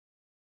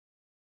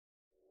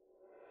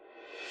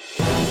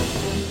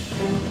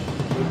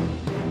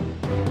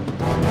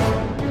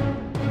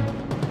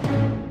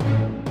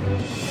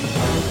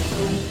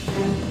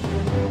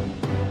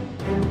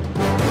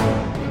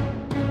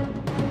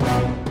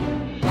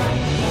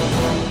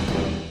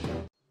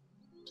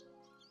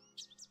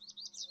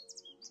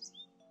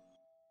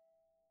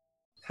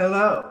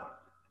Hello,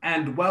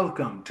 and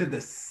welcome to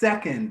the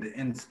second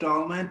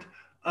installment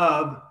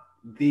of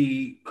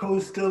the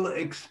Coastal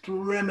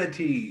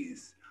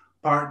Extremities,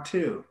 Part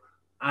 2.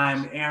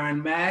 I'm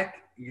Aaron Mack,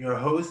 your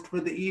host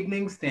for the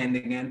evening,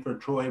 standing in for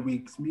Troy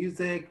Weeks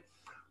Music,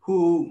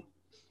 who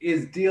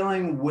is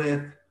dealing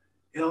with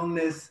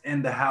illness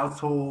in the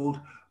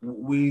household.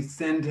 We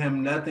send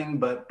him nothing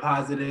but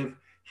positive,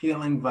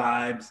 healing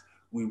vibes.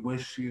 We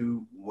wish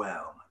you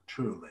well,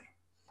 truly.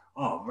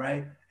 All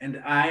right.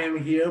 And I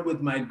am here with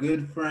my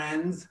good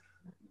friends,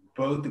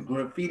 both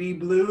Graffiti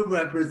Blue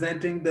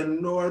representing the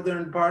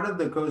northern part of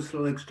the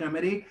coastal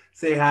extremity.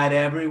 Say hi to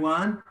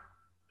everyone.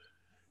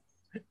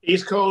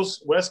 East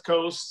Coast, West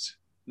Coast,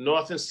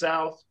 North and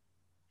South.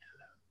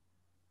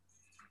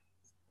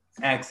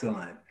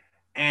 Excellent.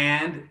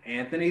 And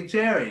Anthony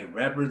Cherry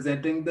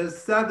representing the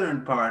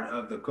southern part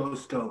of the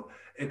coastal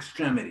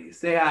extremity.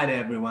 Say hi to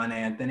everyone,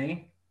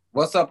 Anthony.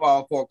 What's up,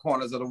 all four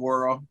corners of the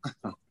world?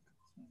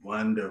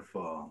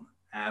 Wonderful.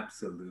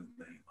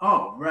 Absolutely.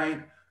 All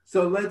right.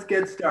 So let's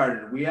get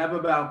started. We have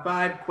about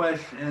five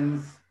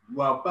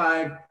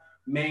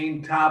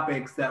main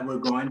topics that we're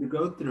going to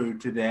go through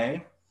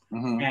today.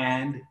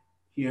 And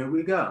here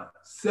we go.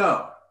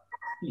 So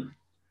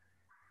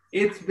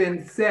it's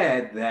been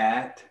said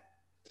that,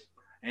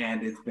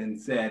 and it's been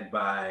said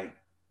by,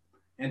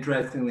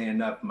 interestingly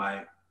enough,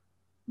 my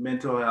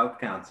mental health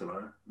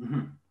counselor,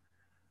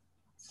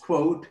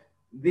 quote,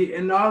 the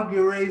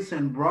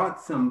inauguration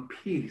brought some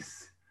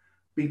peace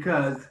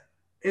because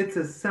it's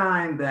a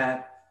sign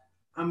that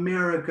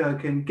America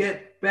can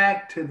get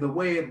back to the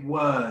way it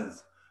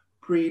was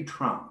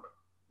pre-Trump.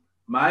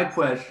 My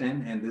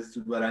question, and this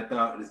is what I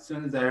thought as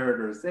soon as I heard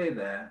her say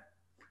that,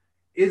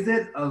 is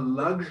it a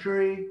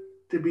luxury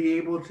to be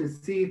able to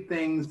see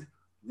things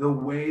the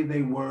way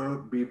they were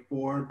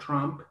before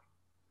Trump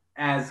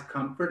as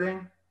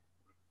comforting?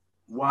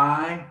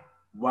 Why?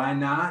 Why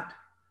not?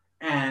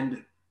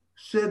 And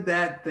should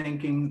that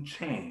thinking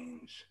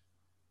change?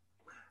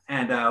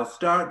 And I'll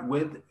start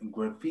with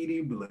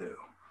Graffiti Blue.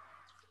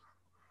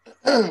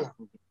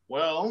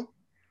 Well,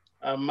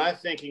 my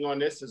thinking on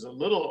this is a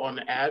little on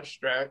the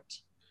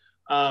abstract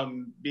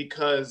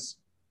because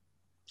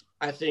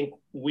I think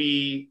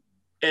we've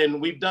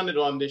done it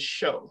on this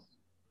show.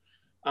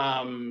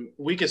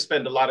 We could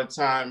spend a lot of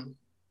time,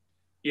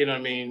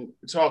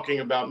 talking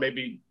about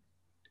maybe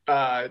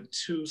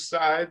two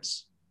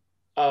sides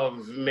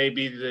of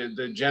maybe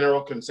the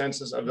general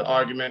consensus of the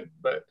argument.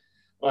 But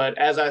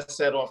as I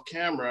said off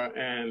camera,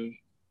 and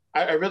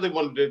I really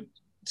wanted to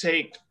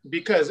take,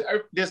 because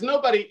there's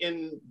nobody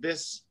in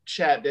this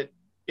chat that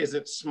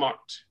isn't smart.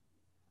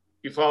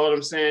 You follow what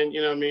I'm saying?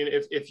 You know what I mean?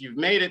 If you've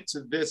made it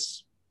to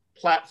this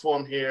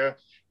platform here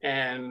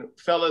and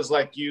fellas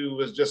like you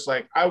was just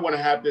like, I want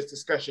to have this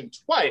discussion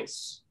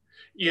twice,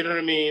 you know what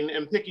I mean?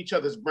 And pick each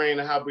other's brain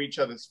and how each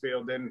other's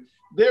feel, then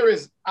there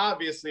is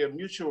obviously a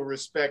mutual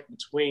respect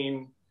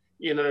between,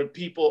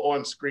 people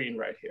on screen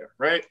right here,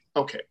 right?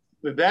 Okay.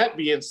 With that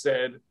being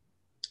said,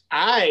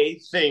 I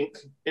think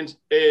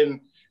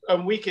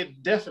we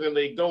could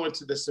definitely go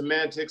into the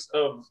semantics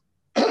of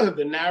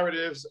the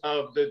narratives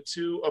of the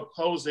two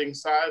opposing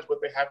sides, what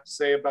they have to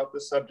say about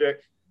the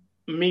subject.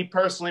 Me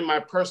personally, my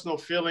personal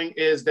feeling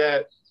is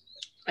that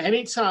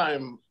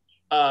anytime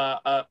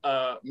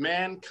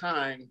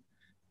mankind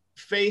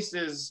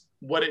faces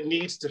what it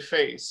needs to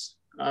face,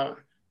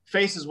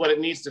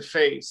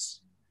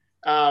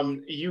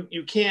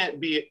 you can't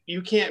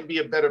be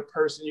a better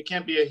person. You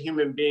can't be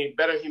a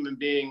better human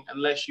being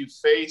unless you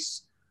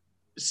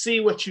see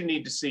what you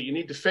need to see. You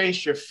need to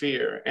face your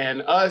fear.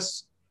 And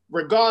us,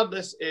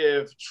 regardless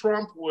if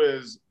Trump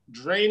was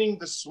draining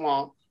the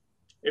swamp,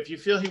 if you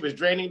feel he was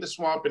draining the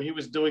swamp and he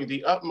was doing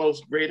the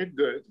utmost greater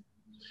good,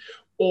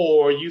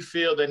 or you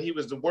feel that he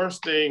was the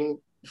worst thing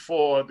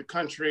for the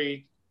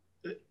country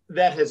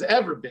that has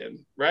ever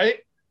been, right?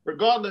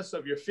 Regardless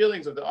of your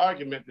feelings of the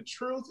argument, the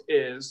truth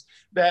is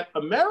that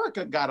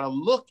America got to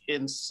look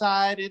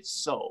inside its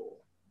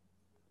soul,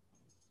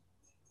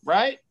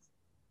 right?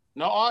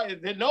 No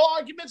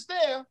arguments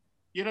there.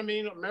 You know what I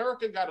mean?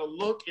 America got to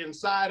look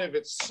inside of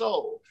its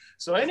soul.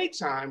 So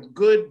anytime,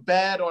 good,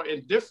 bad, or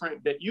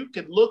indifferent, that you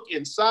can look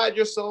inside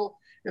your soul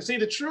and see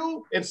the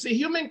true and see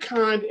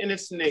humankind in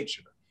its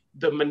nature,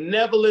 the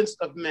malevolence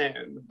of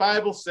man. The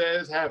Bible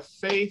says, have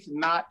faith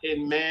not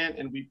in man,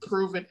 and we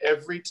prove it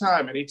every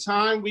time.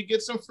 Anytime we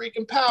get some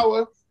freaking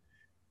power,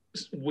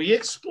 we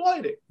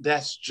exploit it.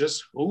 That's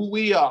just who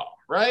we are,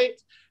 right?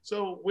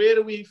 So where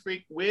do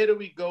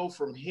we go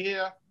from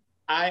here?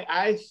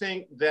 I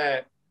think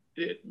that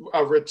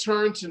a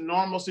return to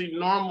normalcy,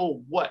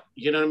 normal what?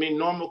 You know what I mean?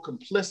 Normal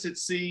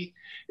complicity,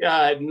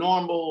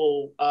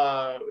 normal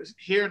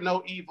hear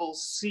no evil,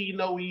 see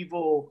no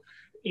evil,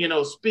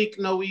 speak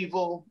no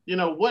evil.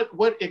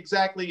 What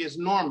exactly is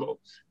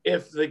normal?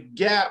 If the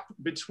gap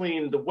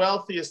between the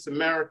wealthiest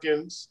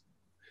Americans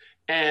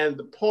and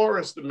the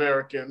poorest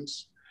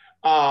Americans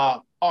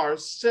are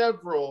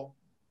several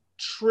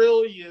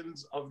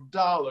trillions of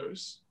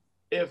dollars,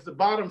 if the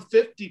bottom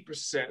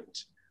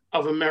 50%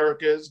 of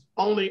Americans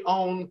only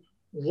own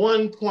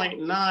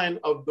 1.9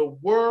 of the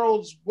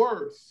world's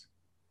worth,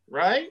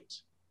 right?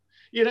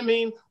 You know what I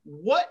mean?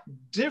 What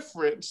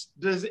difference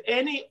does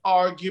any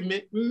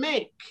argument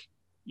make?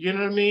 You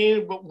know what I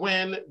mean? But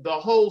when the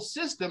whole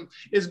system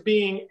is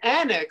being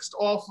annexed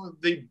off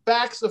of the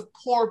backs of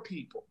poor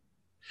people.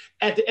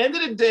 At the end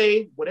of the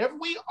day, whatever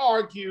we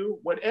argue,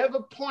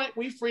 whatever point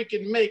we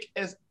freaking make,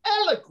 as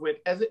eloquent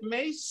as it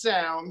may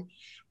sound,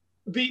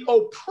 the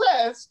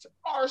oppressed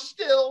are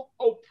still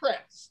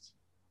oppressed.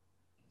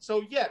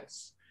 So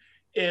yes,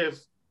 if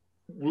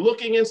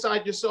looking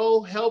inside your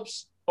soul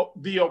helps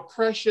the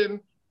oppression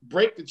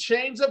break the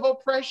chains of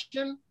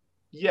oppression,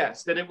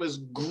 yes, then it was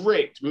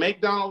great.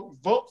 Make Donald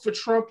vote for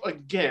Trump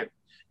again.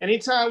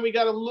 Anytime we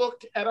got to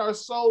look at our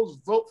souls,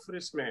 vote for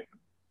this man.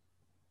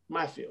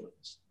 My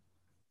feelings.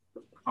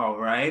 All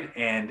right.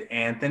 And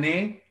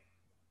Anthony?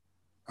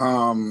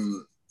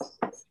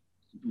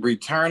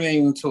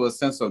 Returning to a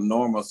sense of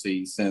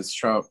normalcy since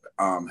Trump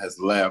has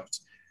left,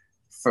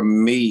 for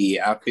me,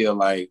 I feel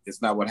like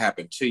it's not what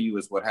happened to you,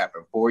 it's what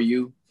happened for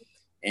you.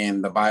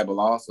 And the Bible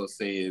also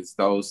says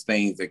those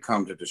things that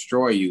come to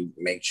destroy you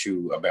makes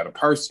you a better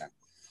person.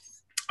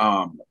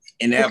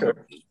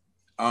 Inevitably.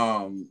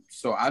 Okay.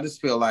 So I just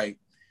feel like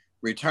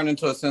returning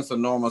to a sense of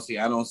normalcy,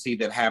 I don't see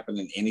that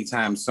happening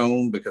anytime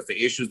soon, because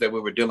the issues that we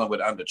were dealing with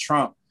under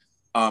Trump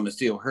is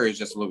still here, is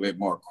just a little bit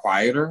more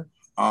quieter.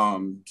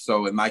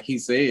 So, and like he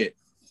said,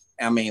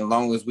 I mean,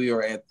 long as we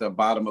are at the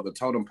bottom of the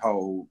totem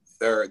pole,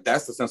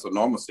 that's the sense of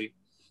normalcy.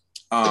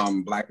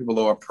 Black people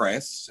are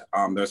oppressed.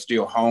 There's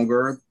still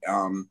hunger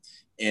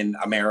in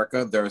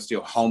America. There's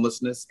still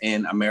homelessness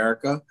in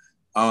America.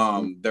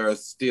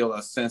 There's still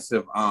a sense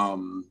of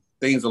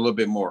things a little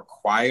bit more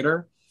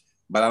quieter,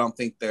 but I don't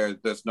think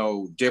there's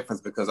no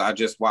difference, because I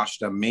just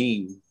watched a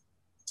meme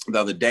the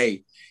other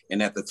day,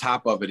 and at the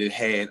top of it, it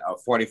had a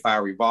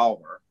 .45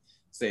 revolver,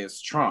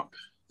 says Trump.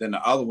 Then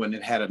the other one,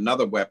 it had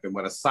another weapon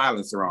with a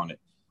silencer on it,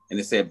 and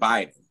it said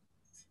Biden.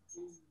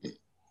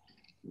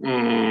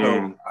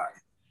 So,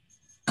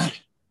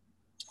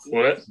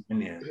 what?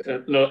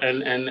 No,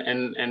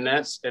 and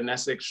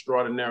that's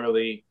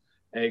extraordinarily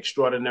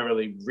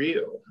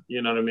real.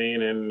 You know what I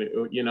mean?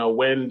 And you know,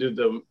 when do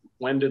the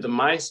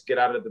mice get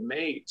out of the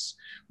maze?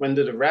 When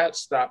do the rats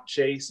stop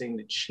chasing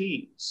the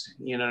cheese?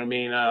 You know what I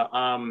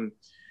mean?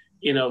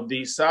 You know,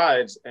 these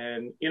sides,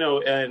 and you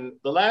know, and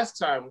the last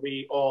time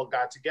we all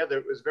got together,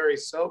 it was very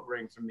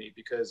sobering for me,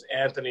 because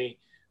Anthony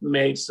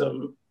made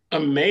some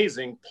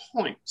amazing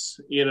points,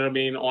 you know what I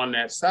mean, on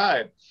that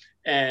side.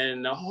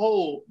 And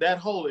that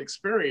whole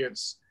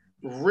experience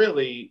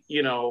really,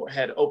 you know,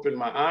 had opened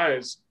my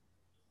eyes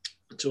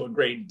to a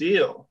great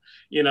deal.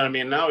 You know what I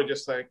mean? Now it's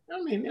just like,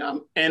 I mean,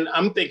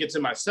 I'm thinking to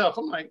myself,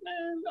 I'm like,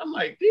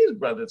 these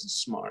brothers are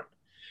smart.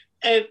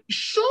 And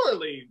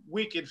surely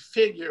we could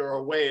figure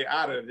a way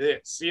out of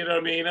this. You know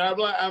what I mean?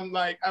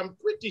 I'm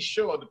pretty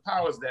sure the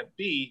powers that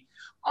be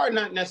are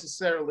not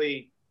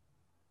necessarily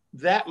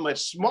that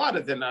much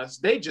smarter than us.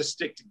 They just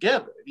stick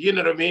together. You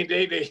know what I mean?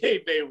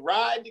 They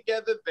ride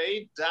together.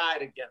 They die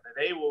together.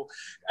 They will.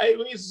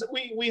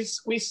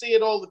 We see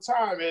it all the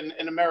time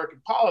in American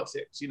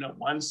politics. You know,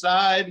 one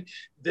side,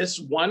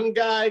 this one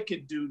guy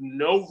could do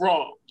no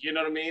wrong. You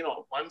know what I mean?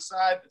 On one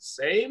side, the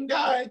same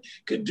guy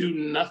could do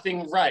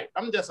nothing right.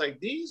 I'm just like,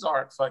 these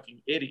aren't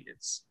fucking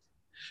idiots.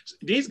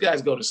 These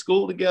guys go to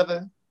school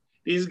together.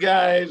 These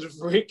guys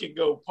freaking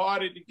go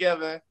party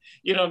together,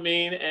 you know what I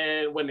mean?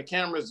 And when the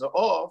cameras are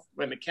off,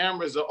 when the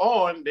cameras are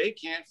on, they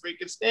can't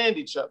freaking stand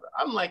each other.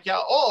 I'm like,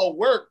 y'all all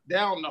work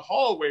down the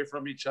hallway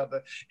from each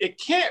other.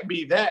 It can't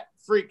be that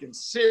freaking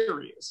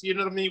serious. You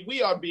know what I mean?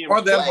 We are being played.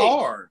 Or that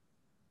hard.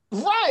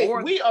 Right.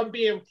 We are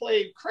being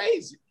played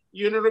crazy.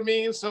 You know what I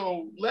mean?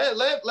 So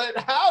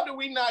how do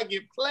we not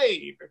get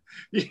played?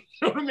 You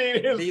know what I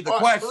mean? Be the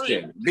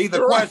question. Be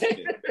the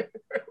question.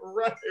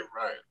 Right.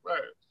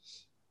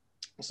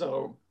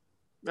 So,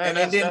 and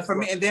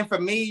then for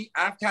me,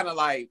 I've kind of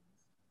like,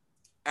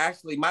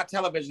 actually, my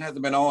television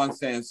hasn't been on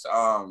since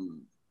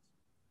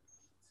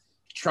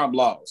Trump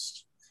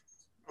lost.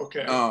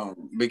 Okay.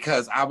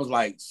 Because I was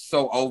like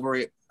so over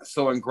it,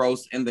 so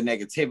engrossed in the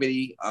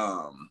negativity,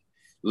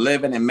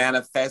 living and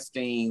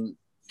manifesting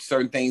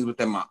certain things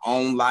within my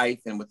own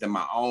life and within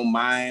my own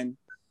mind.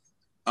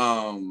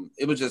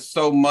 It was just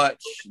so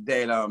much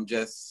that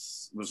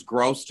just was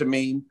gross to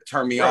me,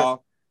 turned me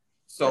off.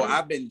 So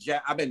I've been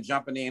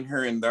jumping in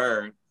here and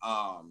there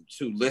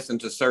to listen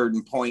to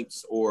certain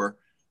points or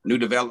new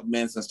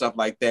developments and stuff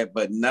like that,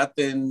 but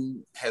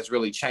nothing has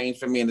really changed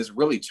for me, and it's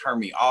really turned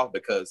me off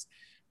because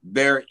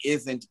there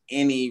isn't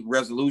any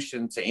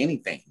resolution to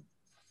anything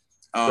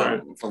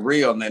for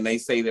real. And then they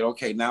say that,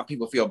 okay, now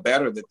people feel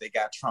better that they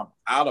got Trump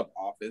out of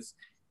office,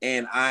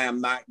 and I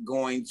am not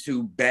going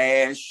to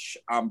bash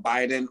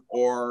Biden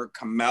or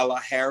Kamala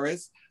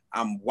Harris.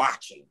 I'm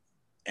watching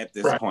at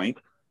this point.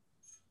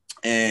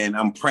 And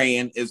I'm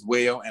praying as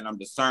well, and I'm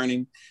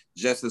discerning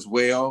just as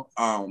well.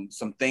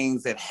 Some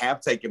things that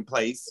have taken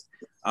place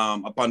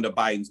up under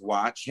Biden's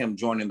watch, him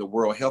joining the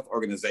World Health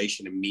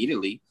Organization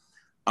immediately,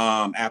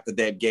 after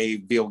that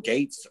gave Bill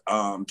Gates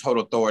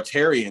total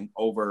authoritarian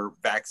over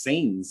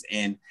vaccines,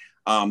 and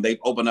they've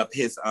opened up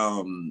his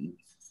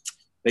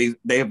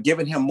they have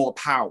given him more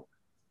power,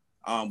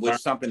 which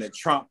is something that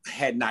Trump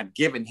had not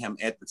given him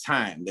at the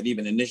time. That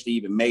even initially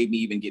even made me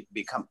even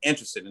become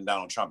interested in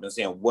Donald Trump and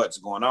saying what's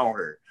going on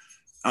here.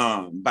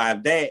 By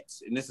that,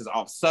 and this is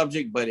off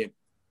subject, but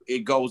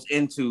it goes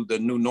into the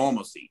new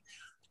normalcy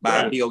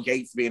by Bill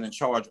Gates being in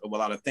charge of a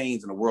lot of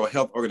things and the World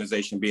Health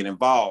Organization being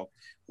involved,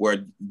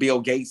 where Bill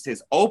Gates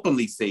has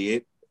openly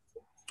said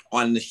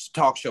on the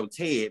talk show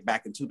TED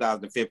back in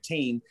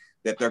 2015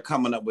 that they're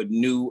coming up with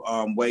new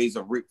ways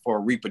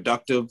for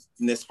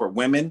reproductiveness for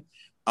women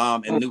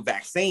and new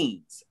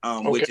vaccines,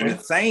 which in the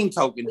same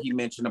token he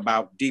mentioned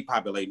about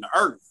depopulating the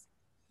earth.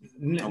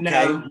 Okay.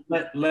 Now,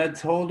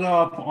 let's hold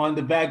off on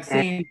the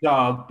vaccine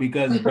talk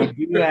because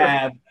we do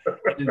have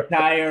an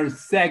entire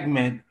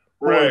segment.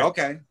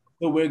 Okay.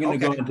 So we're going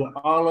to go into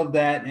all of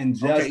that in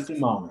just a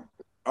moment.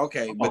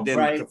 Okay, but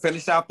then to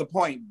finish out the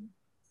point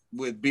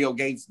with Bill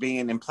Gates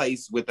being in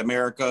place with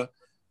America,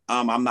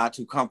 I'm not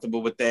too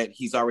comfortable with that.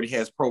 He's already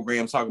has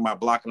programs talking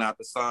about blocking out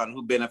the sun.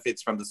 Who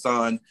benefits from the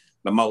sun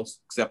the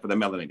most, except for the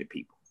melanated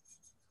people?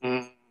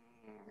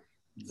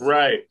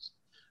 Right.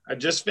 I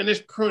just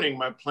finished pruning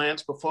my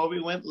plants before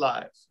we went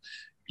live.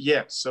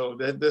 Yeah, so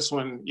this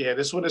one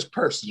is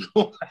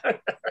personal.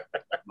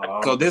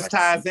 So this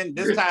ties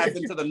into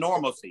the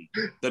normalcy.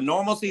 The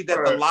normalcy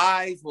that the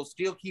lies will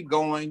still keep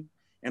going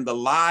and the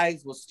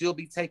lies will still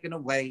be taken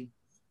away.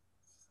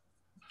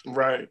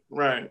 Right.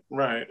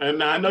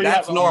 And I know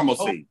that's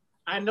normalcy.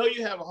 I know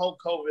you have a whole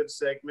COVID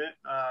segment,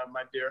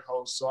 my dear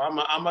host. So I'm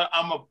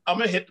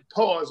gonna hit the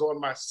pause on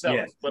myself,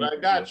 yes, but I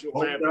got you,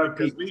 man,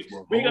 because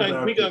we're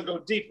gonna go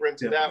deeper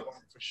into that one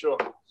for sure.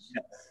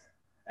 Yes,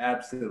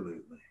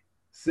 absolutely.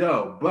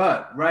 So,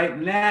 but right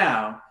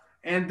now,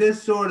 and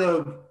this sort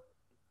of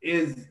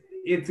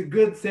it's a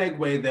good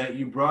segue that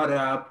you brought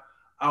up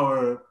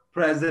our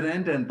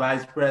president and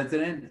vice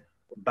president,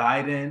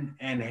 Biden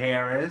and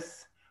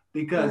Harris,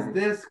 because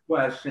this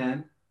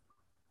question,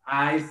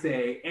 I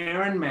say,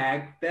 Aaron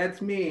Mack,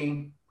 that's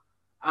me.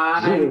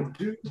 I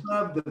do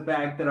love the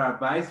fact that our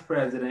vice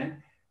president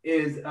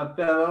is a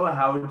fellow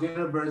Howard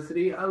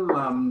University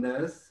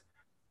alumnus,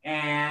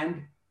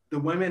 and the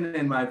women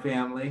in my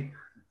family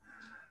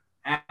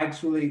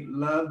actually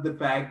love the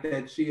fact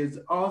that she is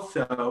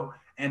also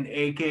an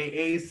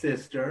AKA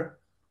sister.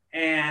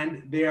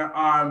 And there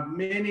are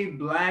many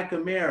Black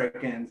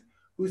Americans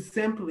who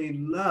simply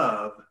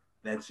love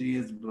that she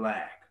is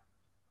Black.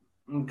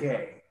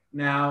 Okay,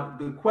 now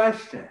the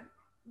question,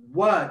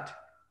 what,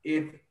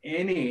 if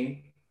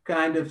any,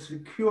 kind of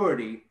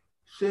security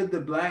should the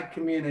Black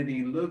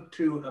community look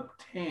to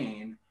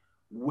obtain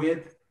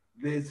with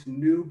this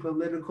new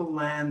political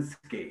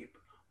landscape?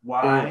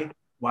 Why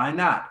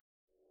not?